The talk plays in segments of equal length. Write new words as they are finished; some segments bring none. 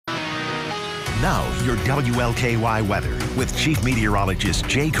Now, your WLKY weather with Chief Meteorologist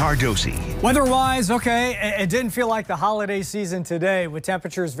Jay Cardosi. Weather-wise, okay, it didn't feel like the holiday season today with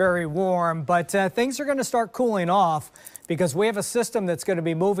temperatures very warm, but things are going to start cooling off because we have a system that's going to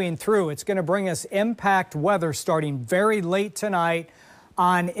be moving through. It's going to bring us impact weather starting very late tonight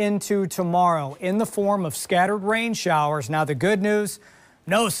on into tomorrow in the form of scattered rain showers. Now, the good news,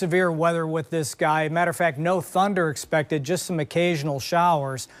 no severe weather with this guy. Matter of fact, no thunder expected, just some occasional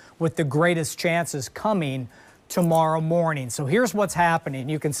showers with the greatest chances coming tomorrow morning. So here's what's happening.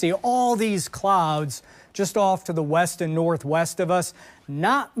 You can see all these clouds just off to the west and northwest of us.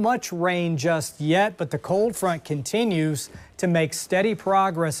 Not much rain just yet, but the cold front continues to make steady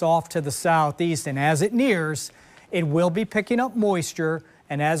progress off to the southeast. And as it nears, it will be picking up moisture.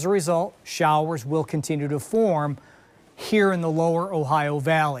 And as a result, showers will continue to form here in the lower Ohio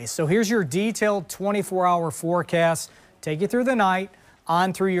Valley. So here's your detailed 24-hour forecast. Take you through the night,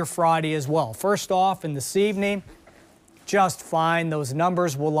 on through your Friday as well. First off, in this evening, just fine. Those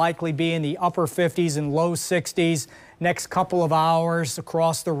numbers will likely be in the upper 50s and low 60s next couple of hours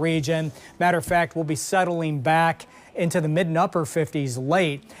across the region. Matter of fact, we'll be settling back into the mid and upper 50s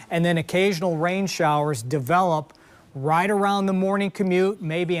late, and then occasional rain showers develop right around the morning commute,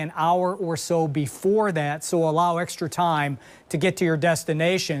 maybe an hour or so before that, so allow extra time to get to your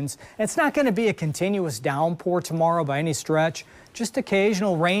destinations. It's not going to be a continuous downpour tomorrow by any stretch, just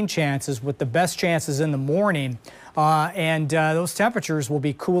occasional rain chances with the best chances in the morning. Those temperatures will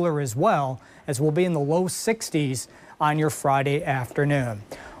be cooler as well, as we'll be in the low 60s on your Friday afternoon.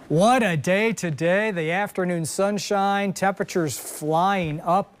 What a day today. The afternoon sunshine, temperatures flying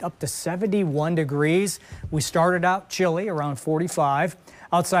up to 71 degrees. We started out chilly, around 45.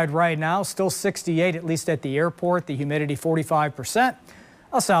 Outside right now, still 68, at least at the airport. The humidity 45%.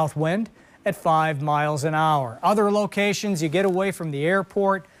 A south wind at 5 miles an hour. Other locations, you get away from the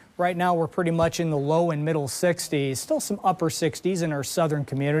airport. Right now, we're pretty much in the low and middle 60s. Still some upper 60s in our southern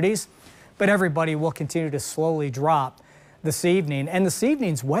communities. But everybody will continue to slowly drop this evening. And this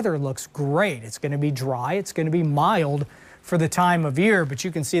evening's weather looks great. It's going to be dry. It's going to be mild for the time of year. But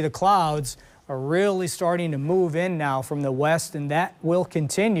you can see the clouds are really starting to move in now from the west, and that will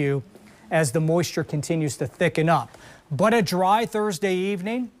continue as the moisture continues to thicken up. But a dry Thursday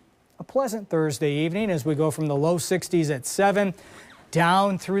evening, a pleasant Thursday evening as we go from the low 60s at 7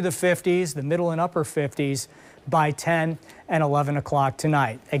 down through the 50s, the middle and upper 50s by 10 and 11 o'clock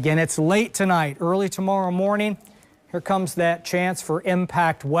tonight. Again, it's late tonight, early tomorrow morning. Here comes that chance for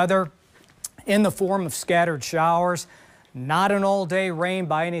impact weather in the form of scattered showers. Not an all-day rain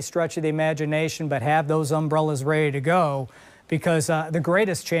by any stretch of the imagination, but have those umbrellas ready to go because the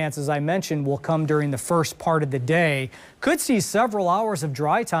greatest chance, as I mentioned, will come during the first part of the day. Could see several hours of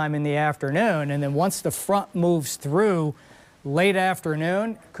dry time in the afternoon, and then once the front moves through late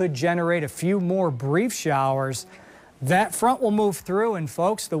afternoon, could generate a few more brief showers. That front will move through, and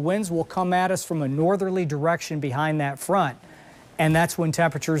folks, the winds will come at us from a northerly direction behind that front. And that's when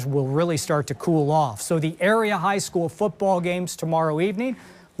temperatures will really start to cool off. So the area high school football games tomorrow evening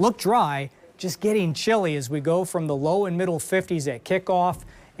look dry, just getting chilly as we go from the low and middle 50s at kickoff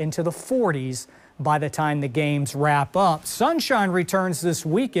into the 40s by the time the games wrap up. Sunshine returns this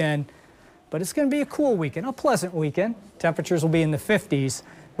weekend, but it's going to be a cool weekend, a pleasant weekend. Temperatures will be in the 50s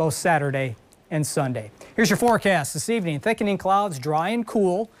both Saturday and Sunday. Here's your forecast this evening. Thickening clouds, dry and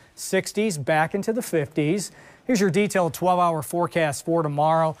cool, 60s back into the 50s. Here's your detailed 12-hour forecast for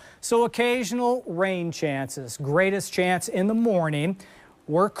tomorrow. So occasional rain chances. Greatest chance in the morning.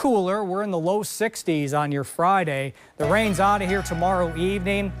 We're cooler. We're in the low 60s on your Friday. The rain's out of here tomorrow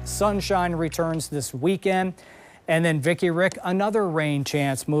evening. Sunshine returns this weekend. And then Vicky Rick, another rain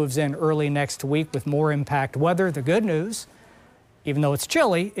chance moves in early next week with more impact weather. The good news, even though it's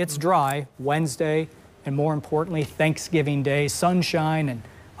chilly, it's dry Wednesday, and more importantly, Thanksgiving Day, sunshine and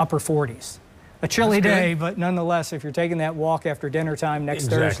upper 40s. A chilly day, but nonetheless, if you're taking that walk after dinner time next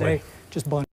Thursday, just